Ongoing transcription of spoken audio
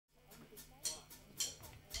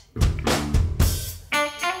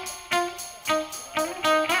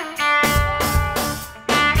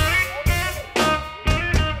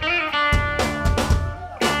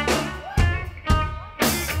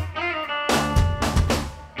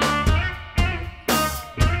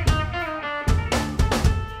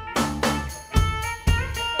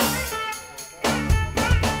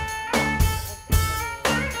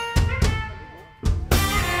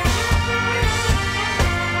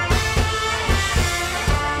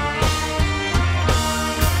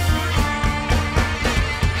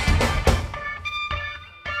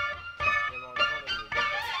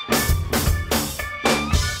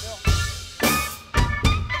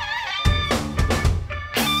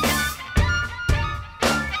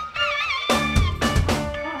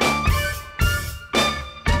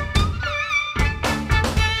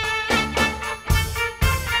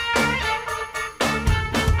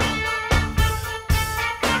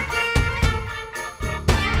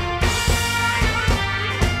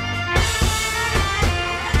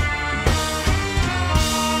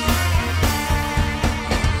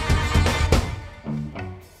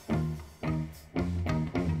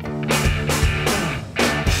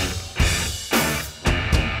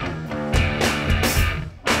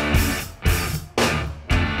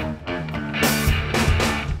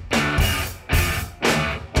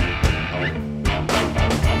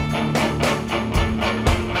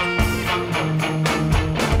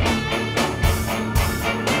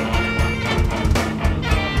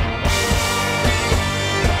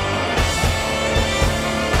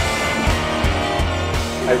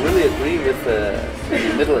in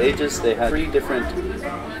the Middle Ages, they had 3 different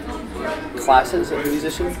classes of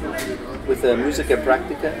musician. With the musica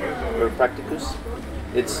practica, or practicus,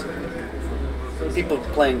 it's people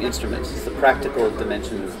playing instruments. It's the practical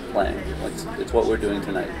dimension of playing. It's what we're doing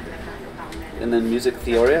tonight. And then music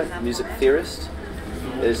theorist,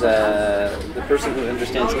 is the person who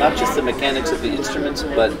understands not just the mechanics of the instruments,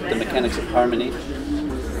 but the mechanics of harmony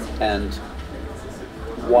and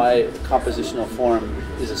why compositional form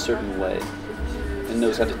is a certain way, and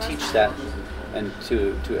knows how to teach that and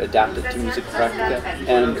to adapt it to music practica.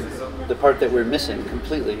 And the part that we're missing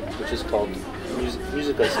completely, which is called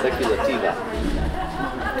musica speculativa,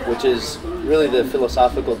 which is really the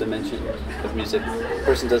philosophical dimension of music. The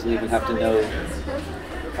person doesn't even have to know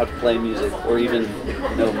how to play music or even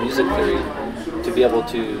know music theory to be able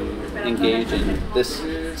to engage in this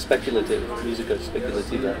speculative, musica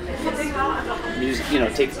speculativa.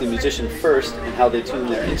 Take the musician first and how they tune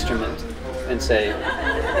their instrument and say,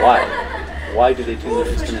 why? Why do they tune their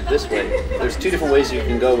instrument this way? There's 2 different ways you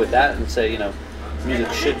can go with that and say,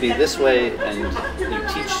 music should be this way, and you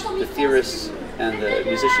teach the theorists and the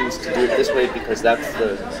musicians to do it this way because that's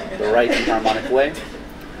the right and harmonic way.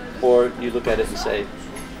 Or you look at it and say,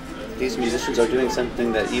 these musicians are doing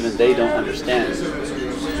something that even they don't understand.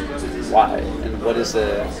 Why? And what are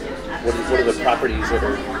the properties that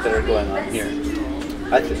are going on here?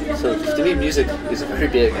 So to me, music is very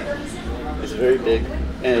big. It's very big,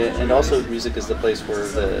 and also music is the place where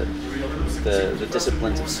the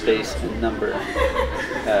disciplines of space and number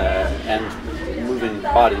and moving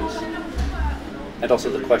bodies, and also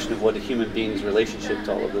the question of what a human being's relationship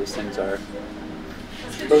to all of those things are.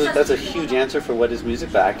 That's a huge answer for what is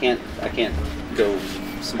music, but I can't go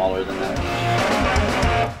smaller than that.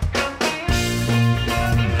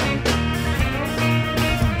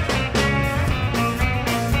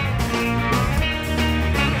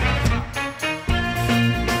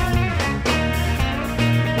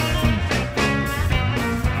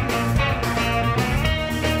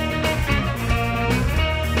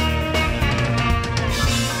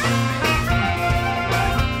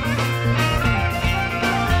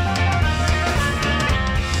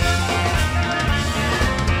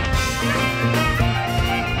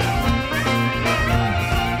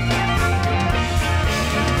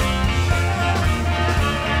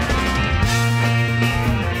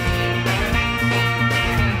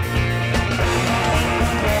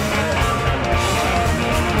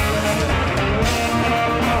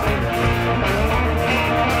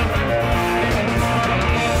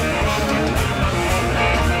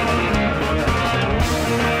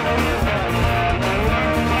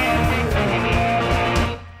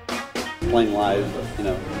 Playing live,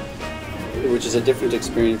 which is a different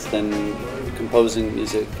experience than composing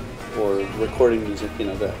music or recording music,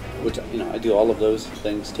 which I do all of those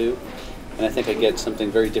things too, and I think I get something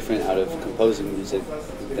very different out of composing music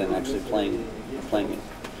than actually playing it.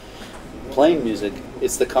 Playing music,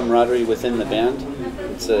 it's the camaraderie within the band.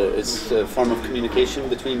 It's a form of communication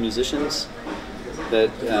between musicians that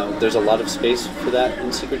there's a lot of space for that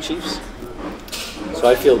in Secret Chiefs. So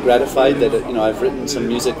I feel gratified that I've written some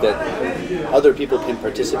music that other people can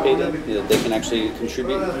participate in, they can actually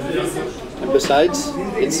contribute. And besides,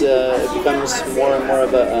 it becomes more and more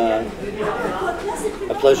of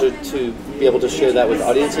a pleasure to be able to share that with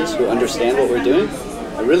audiences who understand what we're doing.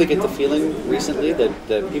 I really get the feeling recently that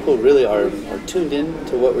people really are tuned in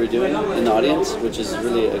to what we're doing in the audience, which is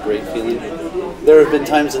really a great feeling. There have been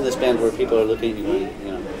times in this band where people are looking at you going,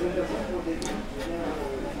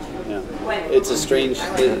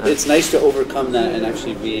 it's nice to overcome that and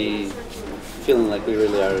actually be feeling like we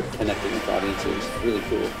really are connecting with audiences. Really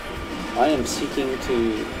cool. I am seeking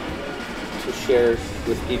to share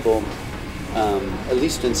with people, at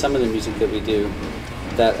least in some of the music that we do,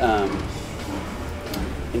 that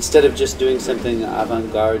instead of just doing something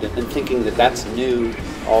avant-garde and thinking that that's new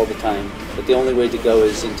all the time, that the only way to go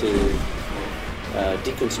is into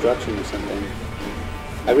deconstruction or something.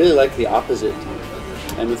 I really like the opposite.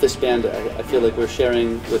 And with this band, I feel like we're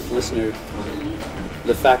sharing with listeners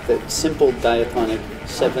the fact that simple diatonic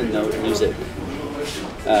 7-note music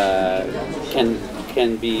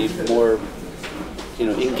can be more,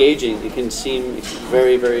 engaging. It can seem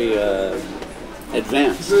very, very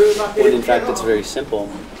advanced when in fact it's very simple.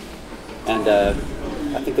 And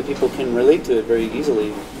I think that people can relate to it very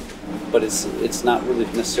easily, but it's not really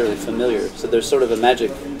necessarily familiar. So there's sort of a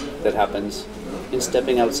magic that happens in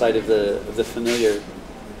stepping outside of the familiar.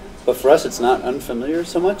 But for us, it's not unfamiliar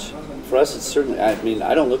so much. For us, it's certainly,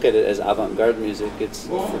 I don't look at it as avant-garde music. It's,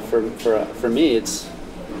 for me, it's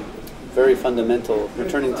very fundamental,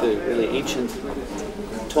 returning to really ancient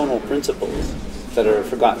tonal principles that are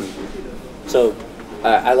forgotten. So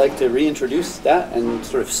I like to reintroduce that and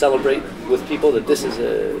sort of celebrate with people that this is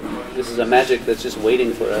a magic that's just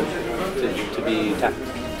waiting for us to be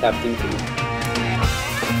tapped into.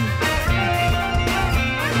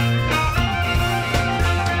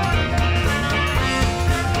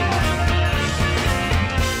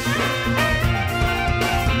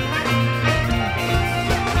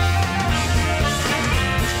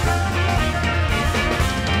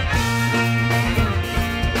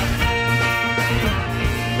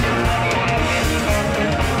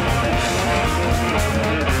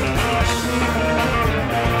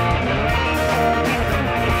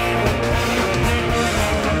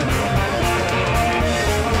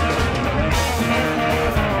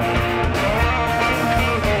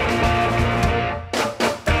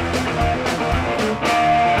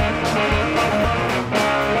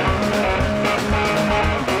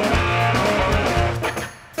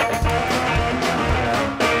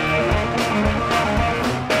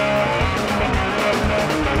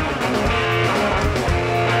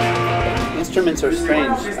 Instruments are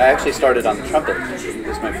strange. I actually started on the trumpet. It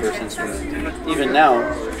was my first instrument. Even now,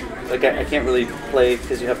 like I can't really play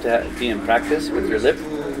because you have to be in practice with your lip.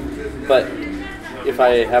 But if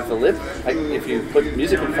I have the lip, if you put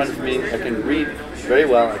music in front of me, I can read very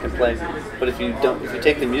well. I can play. But if you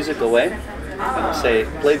take the music away and say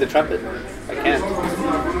play the trumpet, I can't.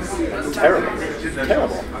 Terrible,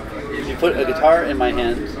 terrible. If you put a guitar in my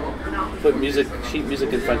hand, put sheet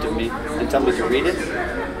music in front of me, and tell me to read it,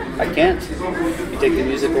 I can't. You take the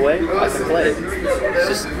music away, I can play it. It's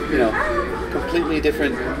just, completely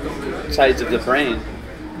different sides of the brain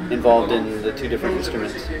involved in the two different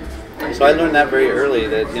instruments. So I learned that very early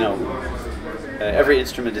that, every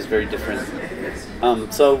instrument is very different.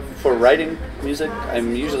 So for writing music,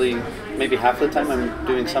 I'm usually, maybe half the time, I'm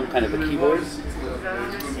doing some kind of a keyboard.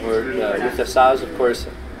 Or with the saz, of course.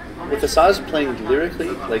 With the saz playing lyrically,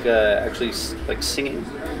 actually singing,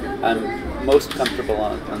 I'm most comfortable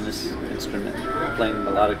on this instrument, playing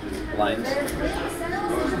melodic lines.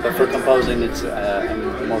 But for composing,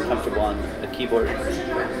 I'm more comfortable on a keyboard.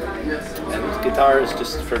 And guitar is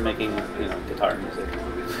just for making, guitar music.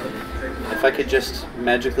 If I could just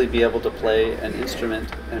magically be able to play an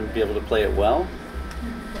instrument and be able to play it well,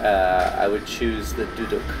 I would choose the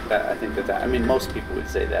duduk. I think most people would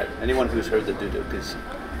say that. Anyone who's heard the duduk is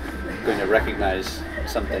going to recognize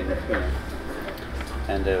something,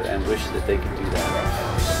 and wish that they could do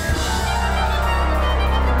that.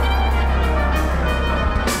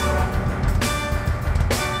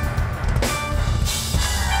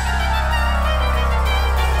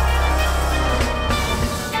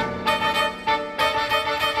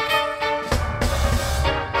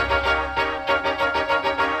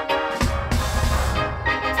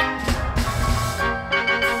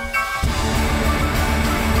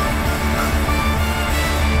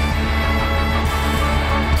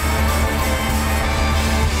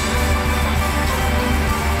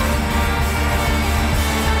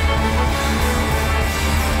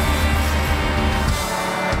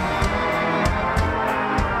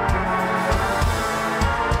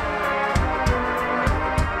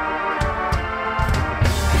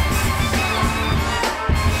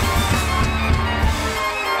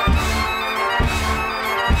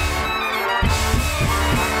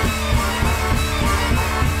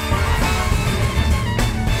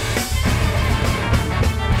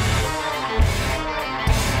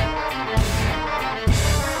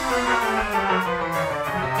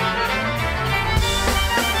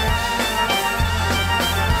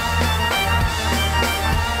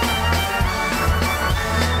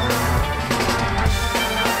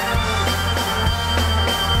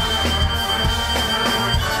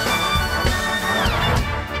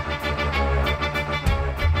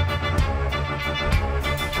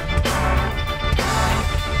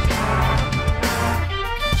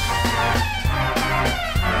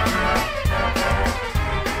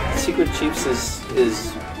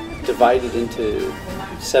 Is divided into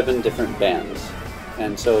 7 different bands,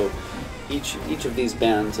 and so each of these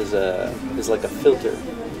bands is like a filter,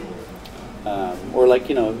 or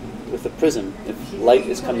with a prism. If light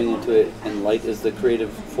is coming into it, and light is the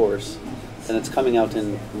creative force, then it's coming out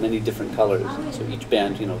in many different colors. So each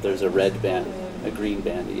band, there's a red band, a green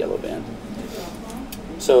band, a yellow band.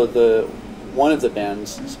 So one of the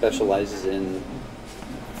bands specializes in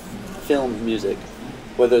film music.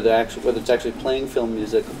 Whether it's actually playing film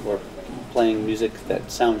music or playing music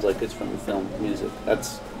that sounds like it's from film music.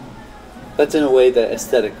 That's in a way the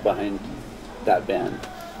aesthetic behind that band.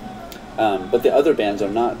 But the other bands are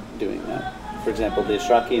not doing that. For example, the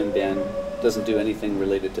Ishraqi band doesn't do anything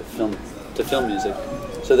related to film music.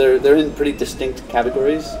 So they're in pretty distinct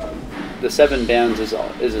categories, the 7 bands is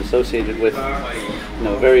associated with, you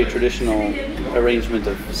know, very traditional arrangement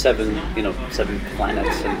of 7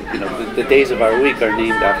 planets, and the days of our week are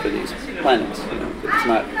named after these planets. You know,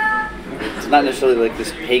 it's not necessarily like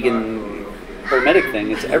this pagan hermetic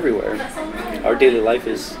thing. It's everywhere. Our daily life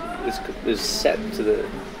is set to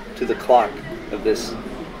the clock of this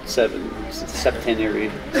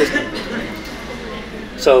septenary system.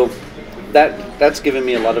 So that's given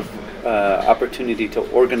me a lot of opportunity to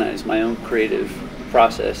organize my own creative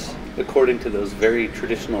process according to those very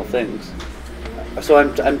traditional things. So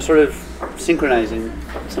I'm sort of synchronizing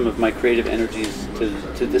some of my creative energies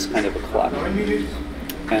to this kind of a clock.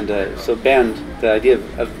 And so the idea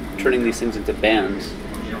of turning these things into bands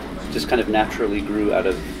just kind of naturally grew out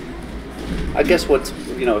of, I guess, what's,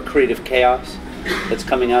 you know, a creative chaos that's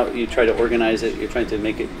coming out. You try to organize it, you're trying to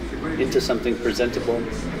make it into something presentable.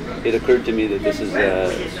 It occurred to me that this is,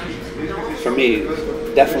 for me,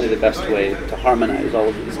 definitely the best way to harmonize all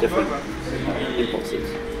of these different impulses.